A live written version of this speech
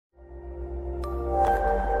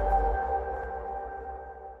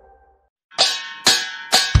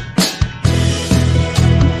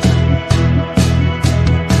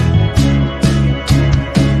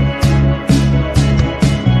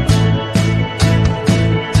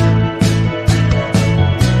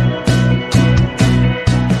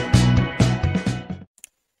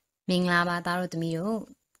မင်္ဂလာပါသားတို့သမီးတို့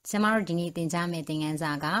ကျမတို့ဒီနေ့သင်ကြားမယ့်သင်ခန်း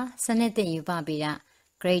စာကစနစ်သစ်ယူပပေဒ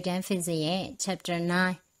Grade 10 Physics ရဲ့ Chapter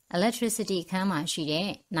 9 Electricity အခန်းမှာရှိတဲ့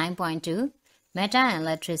 9.2 Matter and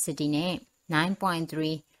Electricity နဲ့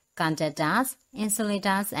 9.3 Conductors,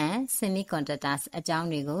 Insulators and Semiconductors အကြောင်း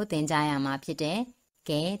တွေကိုသင်ကြားရမှာဖြစ်တယ်။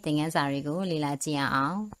ကဲသင်ခန်းစာတွေကိုလေ့လာကြည့်ရအော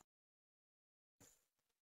င်။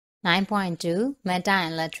 9.2 Matter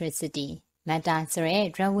and Electricity Matter ဆိုတဲ့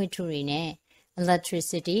ဒြပ်ဝတ္ထုတွေနဲ့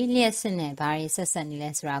Electricity လျှပ်စစ်နဲ့ဘာတွေဆက်ဆက်နေလဲ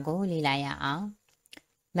ဆိုတာကိုလေ့လာရအောင်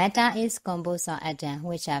Matter is composed of atoms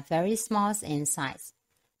which are very small in size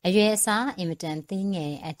အရွယ်အစားအင်မတန်သေးင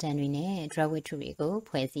ယ်တဲ့ atom တွေနဲ့ဒြပ်ဝတ္ထုတွေကို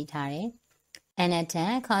ဖွဲ့စည်းထားတယ် An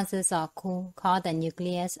atom consists of core called the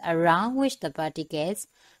nucleus around which the particles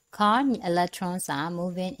called electrons are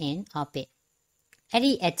moving in orbit အဲ့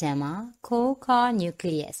ဒီ atom မှာ core called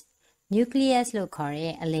nucleus လို့ခေါ်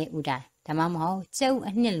တဲ့အလဲဥတိုင်းဒါမှမဟုတ်ကျုပ်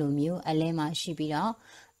အနှစ်လိုမျိုးအလဲမှာရှိပြီးတော့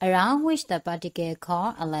around which the particle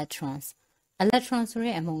called electrons ဆို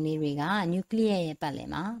တဲ့အမှုန်လေးတွေက nucleus ရဲ့ပတ်လည်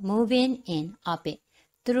မှာ moving in orbit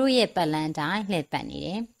သူတို့ရဲ့ပတ်လမ်းတိုင်းလှည့်ပတ်နေတ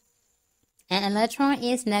ယ် An electron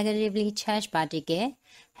is negatively charged particle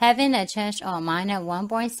having a charge of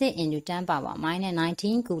 -1.6 into 10 power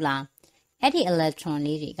 -19 coulomb အဲ့ဒီ electron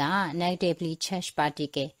လေးတွေက negatively charged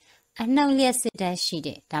particle အနှုတ်လျက်စစ်ဓာတ်ရှိ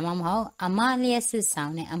တဲ့ဒါမှမဟုတ်အမလျက်စစ်ဆော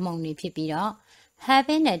င်တဲ့အမှုန်တွေဖြစ်ပြီးတော့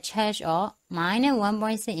having a charge of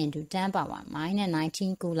 -1.6 into 10 power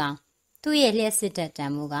 -19 coulomb သူ့ရဲ့လျက်စစ်ဓာတ်တ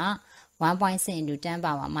န်ဖိုးက 1.6 into 10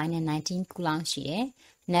 power -19 coulomb ရှိတယ်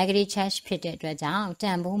negative charge ဖြစ်တဲ့အတွက်ကြောင့်တ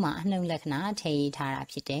န်ဖိုးမှာအနှုတ်လက္ခဏာထည့်ရေးထားတာ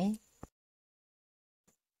ဖြစ်တယ်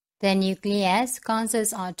The nucleus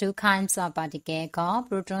consists of two kinds of particles called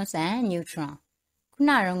protons and neutrons ခု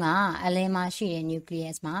နကအလဲမှာရှိတဲ့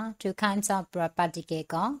nucleus မှာ two kinds of particles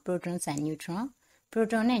called protons and neutrons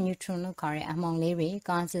proton နဲ့ neutron လို့ခေါ်တဲ့အမှုန်လေးတွေ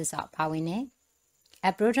consists of ပါဝင်တယ်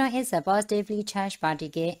A proton is a positively charged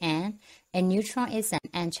particle and a neutron is an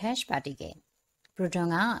uncharged particle proton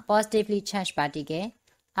က positively charged particle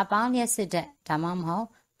အပေါင်းလျက်စစ်ဓာတ်ဒါမှမဟုတ်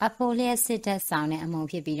အဖိုးလျက်စစ်ဓာတ်ဆောင်တဲ့အမှုန်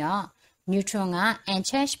ဖြစ်ပြီးတော့ neutron က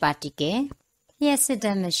uncharged particle လျက်စစ်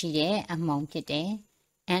ဓာတ်မရှိတဲ့အမှုန်ဖြစ်တယ်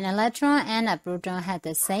An electron and a proton have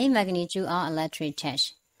the same magnitude of electric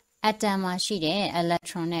charge. Atom မှာရှိတဲ့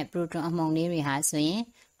electron နဲ့ proton အမှုန်လေးတွေဟာဆိုရင်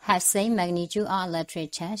have same magnitude of electric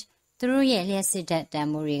charge. သူတို့ရဲ့လျှပ်စစ်ဓာတ်တန်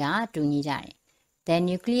ဖိုးတွေကတူညီကြတယ်။ The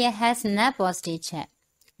nucleus has net positive charge.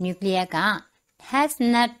 Nucleus က has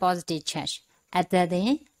net positive charge. အသက်တ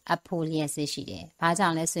င်အဖိုးလျှပ်စစ်ရှိတယ်။ဘာကြော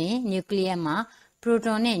င့်လဲဆိုရင် nucleus မှာ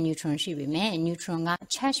proton နဲ့ neutron ရှိပေမဲ့ neutron က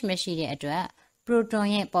charge မရှိတဲ့အတွက် proton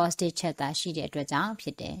ရဲ့ positive charge သာရှိတဲ့အတွက်ကြောင့်ဖြ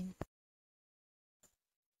စ်တယ်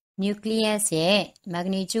Nucleus ရဲ့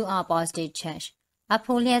magnitude of positive charge အ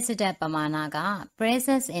ဖိုးလျှပ်စစ်ဓာတ်ပမာဏက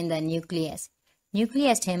presence in the nucleus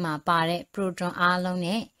ထဲမှာပါတဲ့ proton အားလုံး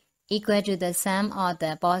နဲ့ equal to the sum of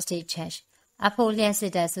the positive charge အဖိုးလျှပ်စ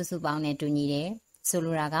စ်ဓာတ်စုစုပေါင်းနဲ့တူညီတယ်ဆို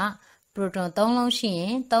လိုတာက proton 3လုံးရှိရ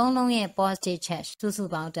င်3လုံးရဲ့ positive charge စုစု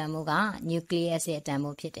ပေါင်းတန်ဖိုးက nucleus ရဲ့တန်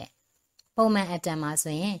ဖိုးဖြစ်တယ်ပုံမှန် atom မှာ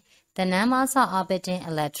ဆိုရင်The numbers of orbiting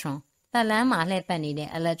electron သက်လမ်းမှာလှည့်ပတ်နေတဲ့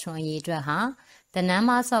electron အရေအတွက်ဟာ the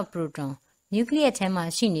numbers of proton nucleus ထဲမှာ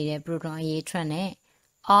ရှိနေတဲ့ proton အရေအတွက်နဲ့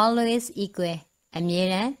always equal အမြဲ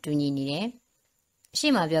တမ်းတူညီနေတယ်။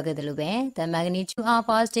ရှေ့မှာပြောခဲ့သလိုပဲ the magnitude of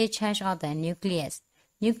positive charge of the nucleus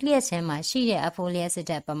ထဲမှာရှိတဲ့အဖိုးလျှပ်စစ်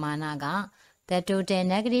ဓာတ်ပမာဏက the total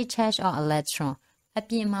negative charge of electron အ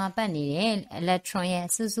ပြင်မှာပတ်နေတဲ့ electron ရဲ့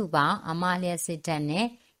စုစုပေါင်းအမလျှပ်စစ်ဓာတ်နဲ့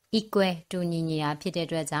equal တူညီနေတာဖြစ်တဲ့အ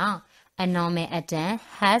တွက်ကြောင့် a normal atom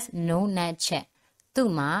has no net charge သူ့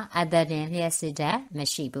မှာအသက်တင်လျှပ်စစ်ဓာတ်မ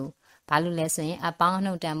ရှိဘူးဘာလို့လဲဆိုရင်အပေါင်းအ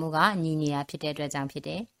နှုတ်တန်ဖိုးကညီနေတာဖြစ်တဲ့အတွက်ကြောင့်ဖြစ်တ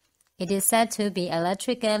ယ် It is said to be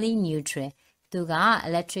electrically neutral သူက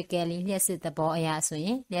electrically လျှပ်စစ်သဘောအရဆိုရ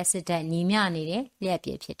င်လျှပ်စစ်ဓာတ်ညီမျှနေတဲ့လျှပ်ပြ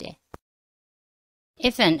ည့်ဖြစ်တယ်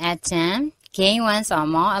If an atom gain one or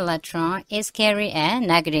more electron is carry a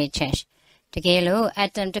negative chargeတကယ်လို့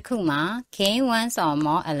atom တစ်ခုမှာ gain one or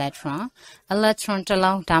more electron တစ်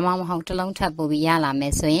လုံးဒါမှမဟုတ်တစ်လုံးထပ်ပို့ပြီးရလာမ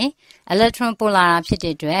ယ်ဆိုရင် electron ပို့လာတာဖြစ်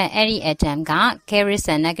တဲ့အတွက်အဲ့ဒီ atom က carries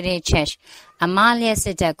a negative charge အမလျှပ်စ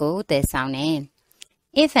စ်ဓာတ်ကိုသယ်ဆောင်တယ်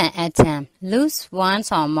If an atom lose one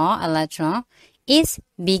or more electron it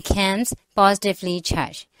becomes positively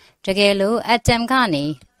charged တကယ်လို့ atom ကနေ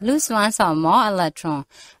lose one or more electron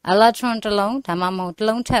တစ်လုံးဒါမှမဟုတ်တစ်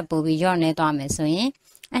လုံးထပ်ပို့ပြီးလျော့နေသွားမယ်ဆိုရင်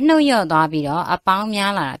အနှုတ်လျော့သွားပြီးတော့အပေါင်း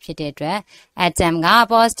များလာတာဖြစ်တဲ့အတွက် atom က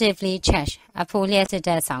positively charged အဖိုးလျှပ်စစ်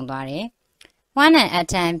ဓာတ်ဆောင်သွားတယ် When an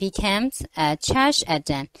atom becomes a charged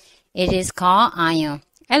atom it is called ion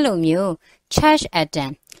အဲ့လိုမျိုး charged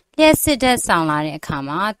atom လျှပ်စစ်ဓာတ်ဆောင်လာတဲ့အခါ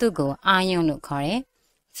မှာသူ့ကို ion လို့ခေါ်တယ်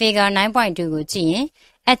Figure 9.2 ကိုကြည့်ရင်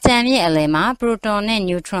atom ရဲ့အလယ်မှာ proton နဲ့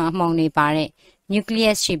neutron အမှုန်တွေပါတဲ့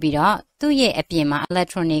nucleus ရှိပြီးတော့သူ့ရဲ့အပြင်မှာ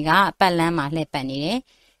electron တွေကပတ်လန်းမှာလှည့်ပတ်နေတယ်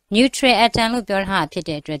။ neutral atom လို့ပြောထားတာဖြစ်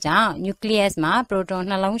တဲ့အတွက်ကြောင့် nucleus မှာ proton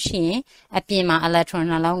နှလုံးရှိရင်အပြင်မှာ electron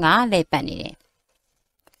နှလုံးကလှည့်ပတ်နေတယ်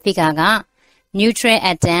။ figure က neutral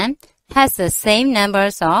atom has the same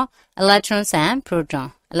numbers of electrons and proton.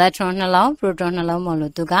 electron နှလုံး proton နှလုံးမို့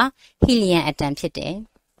လို့သူက helium atom ဖြစ်တယ်။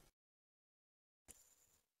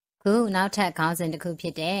ခုနောက်ထပ်ခေါင်းစဉ်တစ်ခုဖြ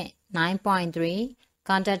စ်တဲ့ 9.3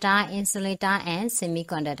 Conductor, Insulator and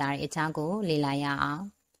Semiconductor အကြောင်းကိုလေ့လာရအောင်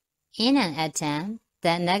။ In an atom,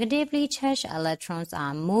 the negatively charged electrons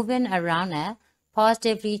are moving around a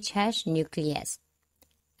positively charged nucleus.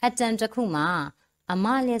 atom တစ်ခုမှာအမ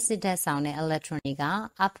လျှက်စစ်ဓာတ်ဆောင်တဲ့ electron တွေက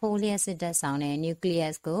အဖိုလျှက်စစ်ဓာတ်ဆောင်တဲ့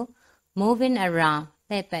nucleus ကို moving around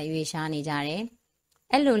လှည့်ပတ်ရွေ့ရှားနေကြတယ်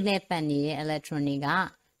။အဲ့လိုလှည့်ပတ်နေတဲ့ electron တွေက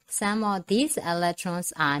some of these electrons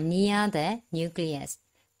are near the nucleus.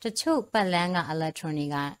 တချို့ပတ်လန်းက electron တွေ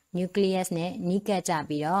က nucleus နဲ့နီးကပ်ကြ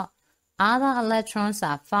ပြီးတော့ other electrons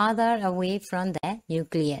are farther away from the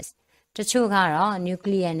nucleus. တချို့ကတော့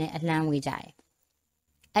nucleus နဲ့အလှမ်းဝေးကြတယ်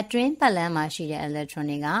။အတွင်းပတ်လန်းမှာရှိတဲ့ electron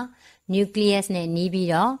တွေက nucleus နဲ့နီးပြီး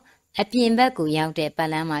တော့အပြင်ဘက်ကိုရောက်တဲ့ပတ်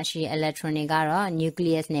လန်းမှာရှိတဲ့ electron တွေကတော့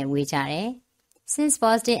nucleus နဲ့ဝေးကြတယ်။ Since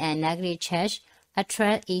positive and negative charge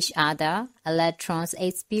attract each other, electrons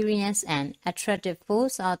experience an attractive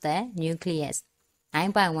force of the nucleus.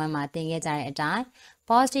 9.1 မှာသင်ခဲ့ကြတဲ့အတိုင်း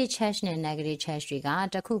positive charge နဲ့ negative charge တွေက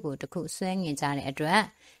တစ်ခုကိုတစ်ခုဆွဲငင်ကြတဲ့အတွက်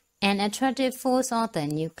an attractive force of the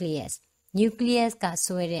nucleus. nucleus က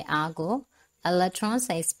ဆွဲတဲ့အားကို electrons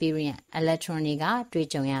experience electron တွေကတွေ့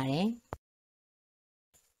ကြုံရတယ်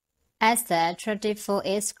။ As the attractive force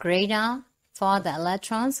is greater for the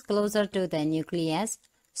electrons closer to the nucleus,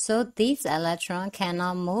 so these electrons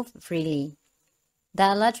cannot move freely. The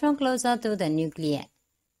electron closer to the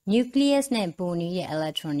nucleus နဲ့ပိုနေတဲ့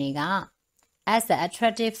electron တွေက as the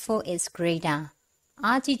attractive force is greater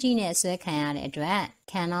အားကြီးကြီးနဲ့ဆွဲခံရတဲ့အတွက်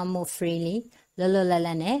cannot move freely လွတ်လွတ်လပ်လ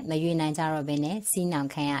ပ်နဲ့မရွေ့နိုင်ကြတော့ဘဲနဲ့စီးနှောင်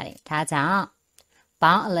ခံရတယ်။ဒါကြောင့်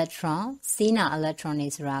bound electron စီးနှောင် electron တွေ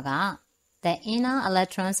ဆိုတာက the inner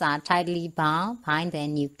electrons are tightly bound by the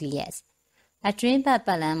nucleus. အတွင်းပ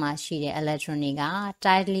တ်လန်းမှာရှိတဲ့ electron တွေက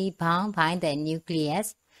tightly bound by the nucleus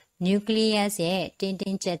ရဲ့တင်းတ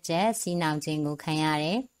င်းကြပ်ကြပ်စီးနှောင်ခြင်းကိုခံရတ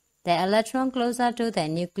ယ်။ The electron closer to the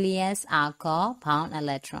nucleus are called bound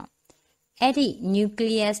electron. အဲ့ဒီ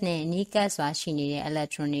nucleus နဲ့နီးကပ်စွာရှိနေတဲ့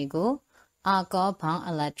electron တွေကို are called bound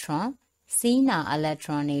electron စီးနှောင်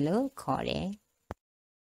electron တွေလို့ခေါ်တယ်။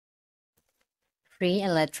 Free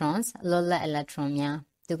electrons လွတ်လပ် electron များ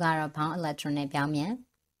သူကတော့ bound electron နဲ့ပြောင်းပြန်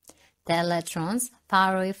The electrons far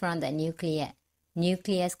away from the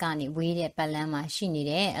nucleus ကနေဝေးတဲ့ပတ်လန်းမှာရှိနေ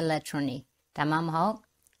တဲ့ electron တွေဒါမှမဟုတ်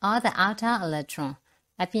all the outer electron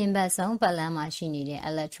အပြင်ဘက်ဆုံးပတ်လန်းမှာရှိနေတဲ့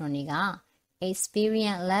electron တွေက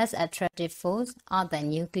experience less attractive force of the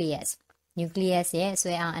nucleus ရဲ့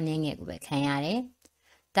ဆွဲအားအနည်းငယ်ကိုပဲခံရတယ်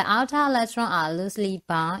။ The outer electron are loosely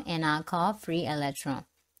bound and are called free electron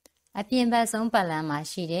အပြင်ဘက်ဆုံးပတ်လန်းမှာ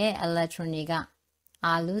ရှိတဲ့ electron တွေက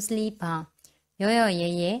are loosely boundရော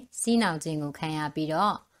ရဲစီးနှောင်ခြင်းကိုခံရပြီး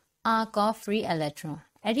တော့ are called free electron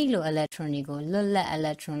အဲ့ဒီလို electron တွေကိုလွတ်လပ်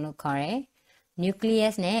electron လို့ခေါ်တယ်။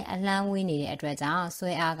 nucleus နဲ့အလှမ်းဝေးနေတဲ့အတွက်ကြောင့်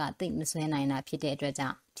ဆွဲအားကသိပ်မဆွဲနိုင်တာဖြစ်တဲ့အတွက်ကြော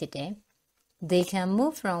င့်ဖြစ်တယ်။ They can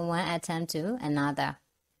move from one atom to another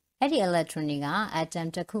အဲ့ဒီ electron တွေက atom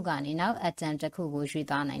တစ်ခုကနေနောက် atom တစ်ခုကိုရွေ့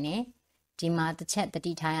သွားနိုင်တယ်။ဒီမှာတစ်ချက်သ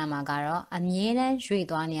တိထားရမှာကတော့အမြဲတမ်းရွေ့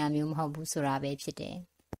သွားနေရမျိုးမဟုတ်ဘူးဆိုတာပဲဖြစ်တယ်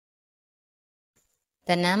။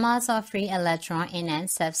 The numbers of free electrons in an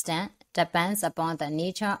substance depends upon the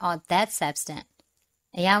nature of that substance.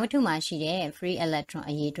 အရာဝတ္ထုမှာရှိတဲ့ free electron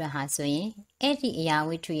အရေးအတွက်ဟာဆိုရင်အဲ့ဒီအရာဝ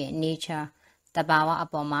တ္ထုရဲ့ nature သဘာဝအ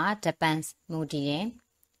ပေါ်မှာ depends မူတည်တယ်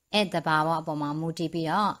။အဲ့သဘာဝအပေါ်မှာမူတည်ပြီး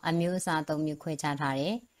တော့အမျိုးအစား၃မျိုးခွဲခြားထားတ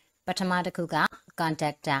ယ်။ပထမတစ်ခုက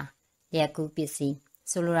conductor လျှပ်ကူးပစ္စည်း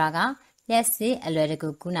ဆိုလိုတာကလျှပ်စစ်အလွယ်တကူ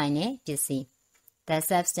ကူးနိုင်တဲ့ပစ္စည်း The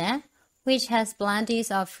substance which has plenty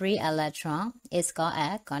of free electron is called a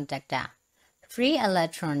conductor. Free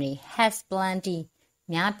electron has plenty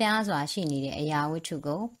များပြားစွာရှိနေတဲ့အရာဝတ္ထု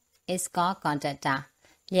ကို is called conductor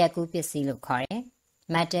လျှပ်ကူးပစ္စည်းလို့ခေါ်တယ်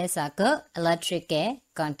။ Metals are good electrical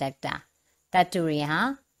conductor. သတ္တုတွေဟာ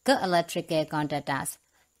good electrical conductors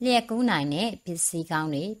လျှပ်ကူးနိုင်တဲ့ပစ္စည်းကောင်း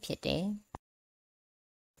တွေဖြစ်တယ်။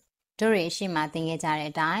တို့တွေရှိမှသင်ခဲ့ကြတဲ့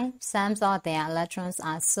အတိုင်း some of their electrons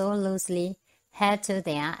are so loosely held to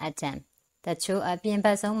their atom. တချို့အပြင်ဘ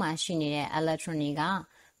က်ဆုံးမှာရှိနေတဲ့ electron တွေက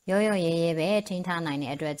ရောရဲပဲထိန်းထားနိုင်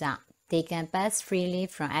တဲ့အတွက်ကြောင့် they can pass freely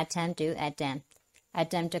from atom to atom.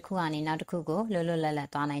 atom တစ်ခုကနေနောက်တစ်ခုကိုလွတ်လွတ်လပ်လပ်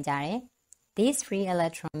သွားနိုင်ကြတယ်။ These free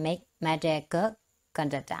electrons make metal good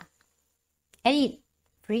conductor. အဲ့ဒီ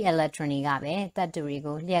free electron တွေကပဲသတ္တုတွေ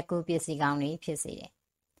ကိုလျှက်ကူးပစ္စည်းကောင်းတွေဖြစ်စေတယ်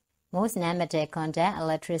Most non-metal conduct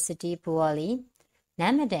electricity poorly နံ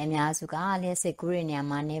မတယ်အများစုကလျှက်စစ်ကူးတဲ့နေရာ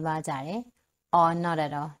မှာနေပါကြတယ် or not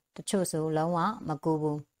at all တချို့ဆိုလုံးဝမကူ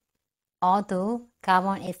ဘူး although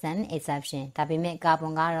carbon is an exception ဒါပေမဲ့ကာဗွ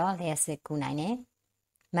န်ကတော့လျှက်စစ်ကူးနိုင်တယ်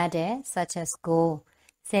Metal such as gold,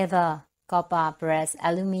 silver, copper, brass,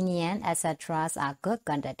 aluminium, etc. are good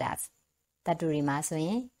conductors သတ္တုတွေမှာဆိုရ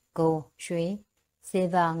င် gold ရွှေ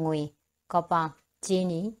silver ငွေ copper ကြေး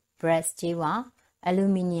နီ brass ကြေးဝါ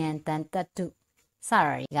aluminium သံသတ္တုစတာ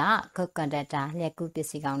တွေက good conductor လျှက်ကူးပစ္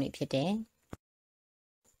စည်းကောင်းတွေဖြစ်တယ်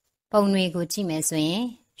ပုံတွေကိုကြည့်မယ်ဆိုရင်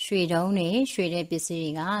ရွှေတုံးတွေရွှေတဲ့ပစ္စည်း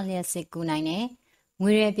တွေကလျှက်စစ်ကူးနိုင်တယ်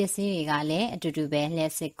ငွေတဲ့ပစ္စည်းတွေကလည်းအတူတူပဲလျှ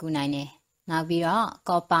က်စစ်ကူးနိုင်တယ်နောက်ပြီးတော့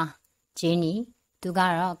copper ဂျင်းနီသူက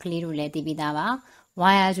တော့ကလေးတို့လည်းသိပြီးသားပါဝါ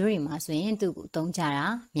ယာကြိုးတွေမှာဆိုရင်သူ့ကိုသုံးကြတာ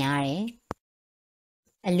များတယ်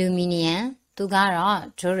aluminium သူကတော့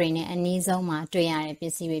ဂျိုးတွေနဲ့အနည်းဆုံးမှာတွေ့ရတဲ့ပ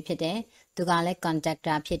စ္စည်းတွေဖြစ်တယ်သူကလည်း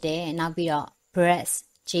conductor ဖြစ်တယ်နောက်ပြီးတော့ brass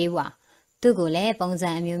ကြေးဝါသူ့ကိုလည်းပုံစံ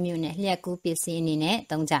အမျိုးမျိုးနဲ့လျှက်ကူးပစ္စည်းအနေနဲ့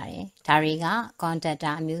သုံးကြတယ်ဒါတွေက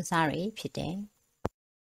conductor အမျိုးအစားတွေဖြစ်တယ်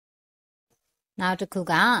နောက်တစ်ခု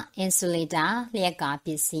က insulator လျှက်ကားပ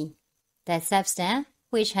စ္စည်း The substance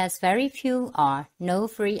which has very few or no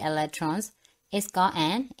free electrons is called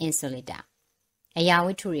an insulator အရာဝ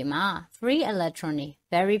တ္ထုတွေမှာ free electron တွေ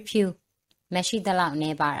very few မရှိသလောက်န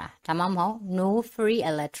ည်းပါတာဒါမှမဟုတ် no free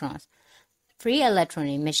electrons free electron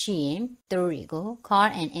တွေမရှိရင်သူတို့တွေကို call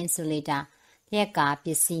an insulator လျှက်ကားပ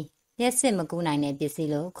စ္စည်းလျှက်စစ်မကူးနိုင်တဲ့ပစ္စည်း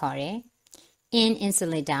လို့ခေါ်တယ် in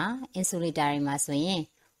insulator တွေမှာဆိုရင်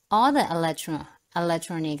all the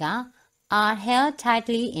electron တွေက are held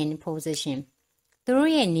tightly in position သူ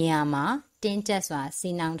တို့ရဲ့နေရာမှာတင်းကျပ်စွာ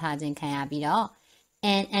စီးနှောင်းထားခြင်းခံရပြီးတော့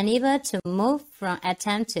and unable to move from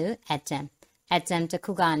atom to atom တစ်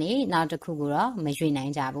ခုကနေနောက်တစ်ခုကိုတော့မရွေ့နို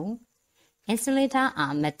င်ကြဘူး insulator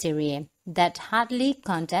are material that hardly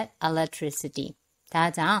conduct electricity ဒါ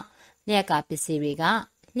ကြောင့်လျှက်ကပစ္စည်းတွေက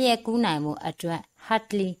လျှက်ကူးနိုင်မှုအတွက်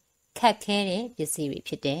hardly ခက်ခဲတဲ့ပစ္စည်းတွေ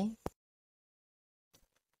ဖြစ်တယ်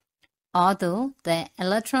Although the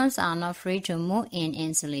electrons are not free to move in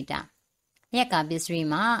insulator လျှက်ကပစ္စည်း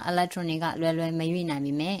မှာ electron တွေကလွယ်လွယ်မရွေ့နိုင်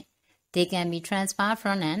ပေမဲ့ they can be transferred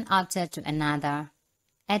from an object to another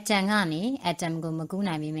atom ကနေ atom ကိုမကူး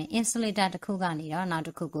နိုင်ပေမဲ့ insulator တစ်ခုကနေတော့နောက်တ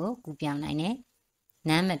စ်ခုကိုကူးပြောင်းနိုင်တယ်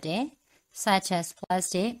non-metal such as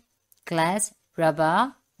plastic, glass, rubber,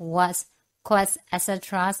 wax, quartz, etc.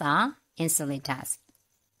 are insulators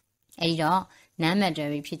အဲဒီတော့ non-metal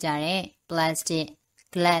တွေဖြစ်ကြတဲ့ plastic,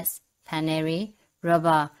 glass, panel,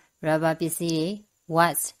 rubber ပစ္စည်းတွေ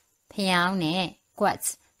wax ဖျောင်းနဲ့ quartz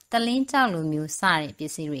တလင်းကြောက်လိုမျိုးစတဲ့ပ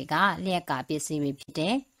စ္စည်းတွေကလျှက်ကပစ္စည်းတွေဖြစ်တ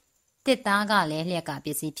ယ်တစ်သားကလည်းလျှက်ကပ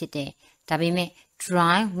စ္စည်းဖြစ်တယ်ဒါပေမဲ့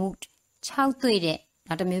dry wood ခြောက်သွေ့တဲ့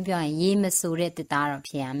နောက်တစ်မျိုးပြောရင်ရေမဆိုတဲ့တစ်သားတော့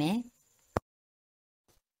ဖြစ်ရမယ်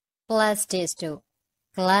plastic တို့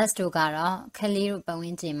glass တို့ကတော့ခလေးတို့ပတ်ဝ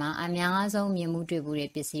န်းကျင်မှာအများဆုံးမြင်မှုတွေ့မှု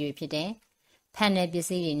တဲ့ပစ္စည်းတွေဖြစ်တယ် panel ပစ္စ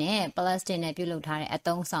ည်းတွေနဲ့ plastic နဲ့ပြုလုပ်ထားတဲ့အ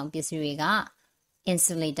သုံးဆောင်ပစ္စည်းတွေက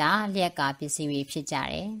insulator လျှက်ကပစ္စည်းတွေဖြစ်ကြ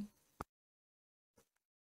တယ်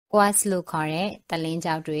quartz လို့ခေါ်တဲ့တလင်း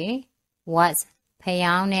ကျောက်တွေ wax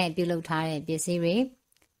ဖျောင်းနဲ့ပြုလုပ်ထားတဲ့ပစ္စည်းတွေ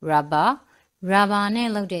rubber နဲ့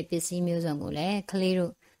လုပ်တဲ့ပစ္စည်းမျိုးစုံကိုလည်းကလေး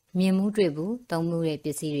တို့မြင်မှုတွေ့ဘူးသုံးမှုတဲ့ပ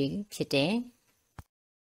စ္စည်းတွေဖြစ်တယ်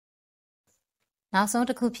နောက်ဆုံး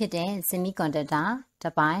တစ်ခုဖြစ်တဲ့ semiconductor တ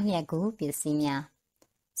ပိုင်းလျှက်ကူးပစ္စည်းများ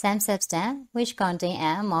Some substance which contain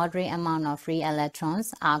a moderate amount of free electrons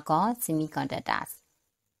are called semiconductors.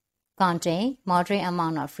 Contain moderate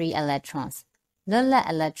amount of free electrons. လွတ်လပ်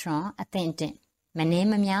electron အသင့်အတင့်မနည်း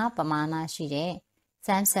မများပမာဏရှိတဲ့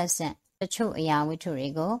some substance တချို့အရာဝတ္ထုတွေ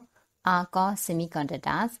ကို are called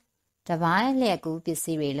semiconductors တပိုင်းလျှက်ကူးပစ္စ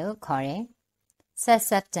ည်းတွေလို့ခေါ်တယ်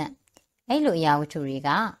substance အဲ့လိုအရာဝတ္ထုတွေက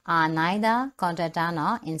are neither conductor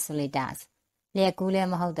nor insulators လျှက်ကူးလည်း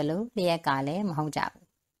မဟုတ်တယ်လို့လျှက်ကလည်းမဟုတ်ကြဘူး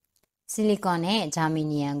silicon နဲ့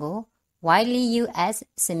germanium ကို widely used as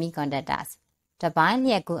semiconductors တပိုင်း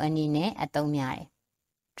လျှက်ကူးအနေနဲ့အသုံးများတယ်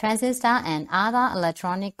transistor and other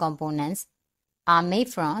electronic components are made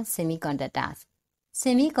from semiconductors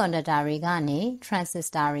semiconductor တွေကနေ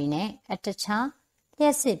transistor တွေနဲ့တခြားလျှ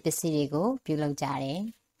က်စစ်ပစ္စည်းတွေကိုပြုလုပ်ကြတယ်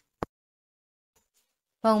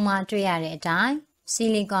ပုံမှာတွေ့ရတဲ့အတိုင်း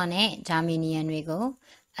silicon နဲ့ germanium တွေကို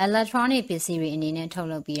electronic ပစ္စည်းတွေအနေနဲ့ထုတ်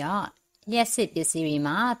လုပ်ပြီးတော့လျှက်စစ်ပစ္စည်းတွေ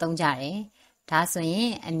မှာသုံးကြတယ်ဒါဆိုရင်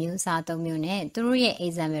အမျိုးအစား၃မျိုးနဲ့သူတို့ရဲ့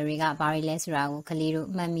example တွေကဘာတွေလဲဆိုတာကိုကလေးတို့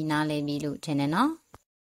မှတ်မိနားလည်ပြီလို့ထင်တယ်နော်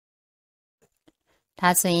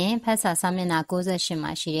ဒါဆိုရင်ဖတ်စာစာမျက်နှာ68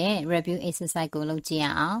မှာရှိတဲ့ review exercise ကိုလုပ်ကြည့်ရ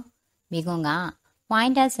အောင်မိခွန်းက why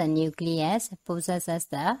does a nucleus possesses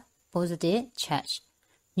the positive charge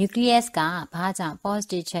nucleus ကဘာကြောင့်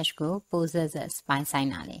positive charge ကို possesses ပိုင်းဆိုင်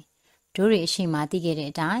တာလဲတို့တွေအရှိမသိခဲ့တဲ့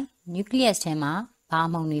အတိုင်း nucleus ထဲမှာဘာ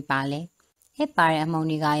အမှုန်တွေပါလဲပါတဲ့အမှုန်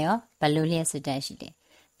တွေကရောဘယ်လိုလျှက်စစ်တက်ရှိလဲ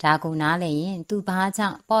ဒါကိုနားလည်ရင်သူဘာကြော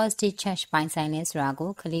င့် positive charge ပိုင်းဆိုင်လဲဆိုတာကို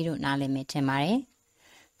ကလေးတို့နားလည်မယ်ထင်ပါတယ်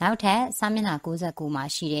နောက်ထပ်စာမျက်နှာ69မှာ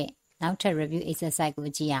ရှိတဲ့နောက်ထပ် review exercise ကို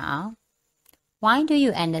ကြည့်ရအောင် Why do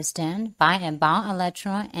you understand by a bound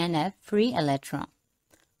electron and a free electron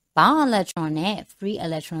bound electron နဲ့ free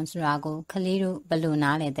electron ဆိုတာကိုကလေးတို့ဘယ်လို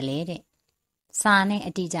နားလည်သလဲတဲ့စာနဲ့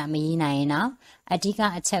အတိအကျမရေးနိုင်ရင်တော့အဓိက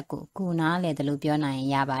အချက်ကိုကိုနားလည်တယ်လို့ပြောနိုင်ရင်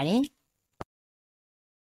ရပါတယ်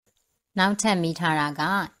နောက်ထပ်မိထားတာက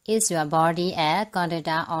Is your body a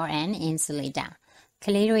conductor or an insulator က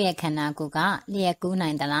လေးတို့ရဲ့ခန္ဓာကိုယ်ကလျှက်ကူးနို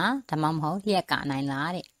င်သလားဒါမှမဟုတ်လျှက်ကနိုင်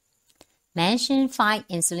လားတဲ့ Mention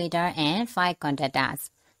 5 insulator and 5 conductors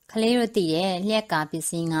ကလေးတို့သိတဲ့လျှက်ကပစ္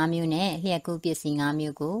စည်း5မျိုးနဲ့လျှက်ကူးပစ္စည်း5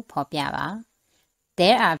မျိုးကိုဖော်ပြပါ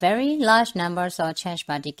There are very large numbers of charged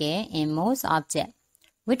particles in most objects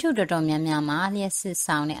ဝတ္ထုတော်တော်များများမှာလျှက်စစ်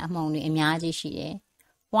ဆောင်တဲ့အမှုန်တွေအများကြီးရှိတယ်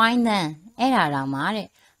Why then အဲ့ဒါတောင်မှတဲ့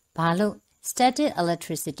ဘာလို့ static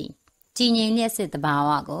electricity ကြည်ငြိမ်လျှက်စစ်သဘာ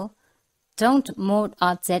ဝကို don't mode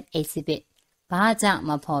object exhibit ဘာကြောင့်မ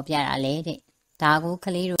ဖော်ပြတာလဲတဲ့ဒါကိုက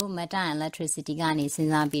လေးတို့ matter and electricity ကနေစ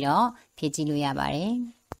ဉ်းစားပြီးတော့ဖြည့်ကြည့်လို့ရပါတယ်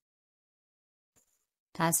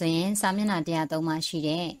ဒါဆိုရင်စာမျက်နှာ103မှာရှိ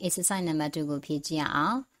တဲ့ exercise number 2ကိုဖြည့်ကြည့်အော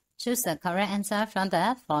င် choose the correct answer from the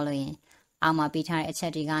following အောက်မှာပေးထားတဲ့အချ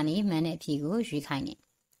က်တွေကနေမှန်တဲ့အဖြေကိုရွေးခိုင်းတယ်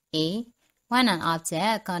A When an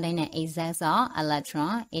object contains an excess of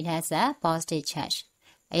electron, it has a positive charge.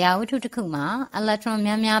 အရာဝတ္ထုတစ်ခုမှာ electron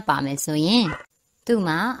များများပါမယ်ဆိုရင်သူ့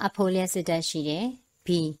မှာအဖိုလျှက်စစ်ဓာတ်ရှိတယ် B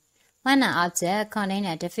When an object contains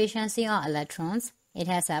a deficiency of electrons, it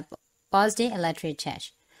has a positive electric charge.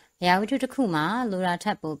 အရာဝတ္ထုတစ်ခုမှာလိုရာထ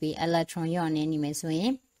ပ်ပိုပြီး electron လျော့နေနေမယ်ဆိုရ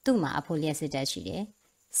င်သူ့မှာအဖိုလျှက်စစ်ဓာတ်ရှိတယ်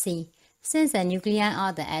C Since the nuclei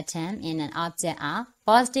of the atom in an object are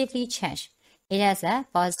positively charged, it has a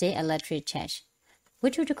positive electric charge. ဝ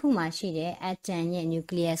တ္ထုတစ်ခုမှာရှိတဲ့ atom ရဲ့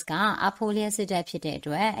nucleus ကအဖိုလျှက်စစ်ဓာတ်ဖြစ်တဲ့အ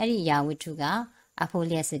တွက်အဲ့ဒီအရာဝတ္ထုကအဖို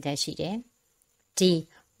လျှက်စစ်ဓာတ်ရှိတယ် D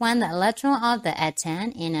When the electron of the atom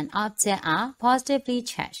in an object are positively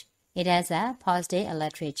charged, it has a positive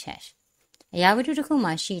electric charge. အရာဝတ္ထုတစ်ခု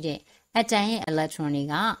မှာရှိတဲ့ atom ရဲ့ electron တွေ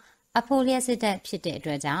ကအဖိုလျှက်စစ်ဓာတ်ဖြစ်တဲ့အ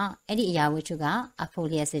တွက်ကြောင့်အဲ့ဒီအရာဝတ္ထုကအဖို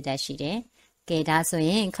လျှက်စစ်ဓာတ်ရှိတယ်။ကဲဒါဆို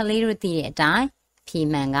ရင်ကလေးတို့သိတဲ့အတိုင်းဖြေ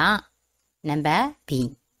မှန်က number B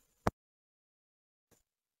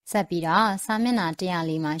ဆက်ပြီးတော့စာမျက်နှာ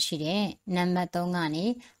104မှာရှိတဲ့ number 3ကနေ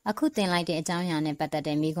အခုသင်လိုက်တဲ့အကြောင်းအရာနဲ့ပတ်သက်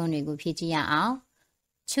တဲ့မေးခွန်းတွေကိုဖြေကြည့်ရအောင်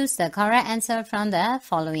Choose the correct answer from the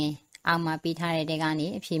following အောက်မှာပေးထားတဲ့တဲကနေ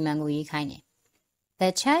အဖြေမှန်ကိုရွေးခိုင်းတယ် The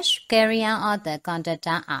charge carrier of the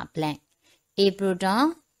conductor are blank A proton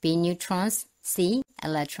B neutrons C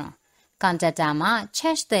electron conductor မှာ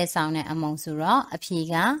charge သယ်ဆောင်တဲ့အမုန်ဆိုတော့အဖြေ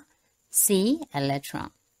က C electron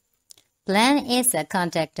Blank is a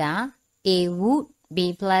conductor A wood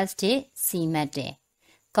B plastic C metal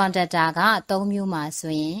conductor က3မျိုးမှာ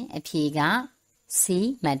ဆိုရင်အဖြေက C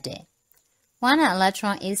metal When an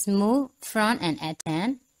electron is moved from an atom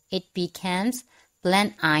it becomes blank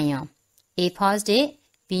ion A positive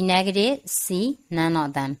B negative C none of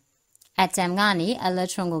them atom ကနေ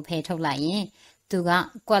electron ကိုဖယ်ထုတ်လိုက်ရင်သူက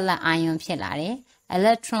ကွက်လက် ion ဖြစ်လာတယ်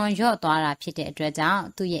electron လျော့သွားတာဖြစ်တဲ့အတွက်ကြောင့်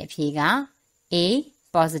သူ့ရဲ့အဖြေက A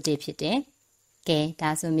positive ဖြစ်တယ်ကဲဒါ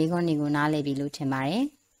ဆိုမိခွန်းတွေကိုနားလည်ပြီလို့ထင်ပါတယ်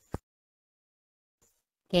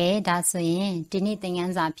ကဲဒါဆိုရင်ဒီနေ့သင်ခ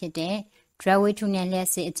န်းစာဖြစ်တဲ့ drag weight နဲ့လျှက်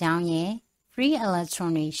စစ်အကြောင်းရဲ့ free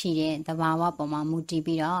electron တွေရှိတဲ့သဘာဝပေါ်မှာမူတည်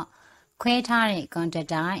ပြီးတော့ခွဲထားတဲ့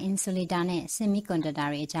conductor insulator နဲ့ semiconductor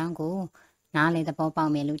တွေအကြောင်းကိုနားလည်သဘောပေါ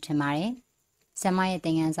က်မယ်လို့ထင်ပါတယ်ဆရာမရဲ့သ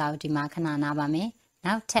င်ခန်းစာကိုဒီမှာခဏနားပါမယ်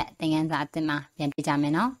နောက်ထပ်သင်ခန်းစာအသစ်မှာပြန်ပြကြမ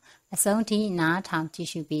ယ်နော်အဆုံးထိနားထောင်ကြည့်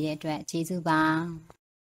ရှုပေးတဲ့အတွက်ကျေးဇူးပါ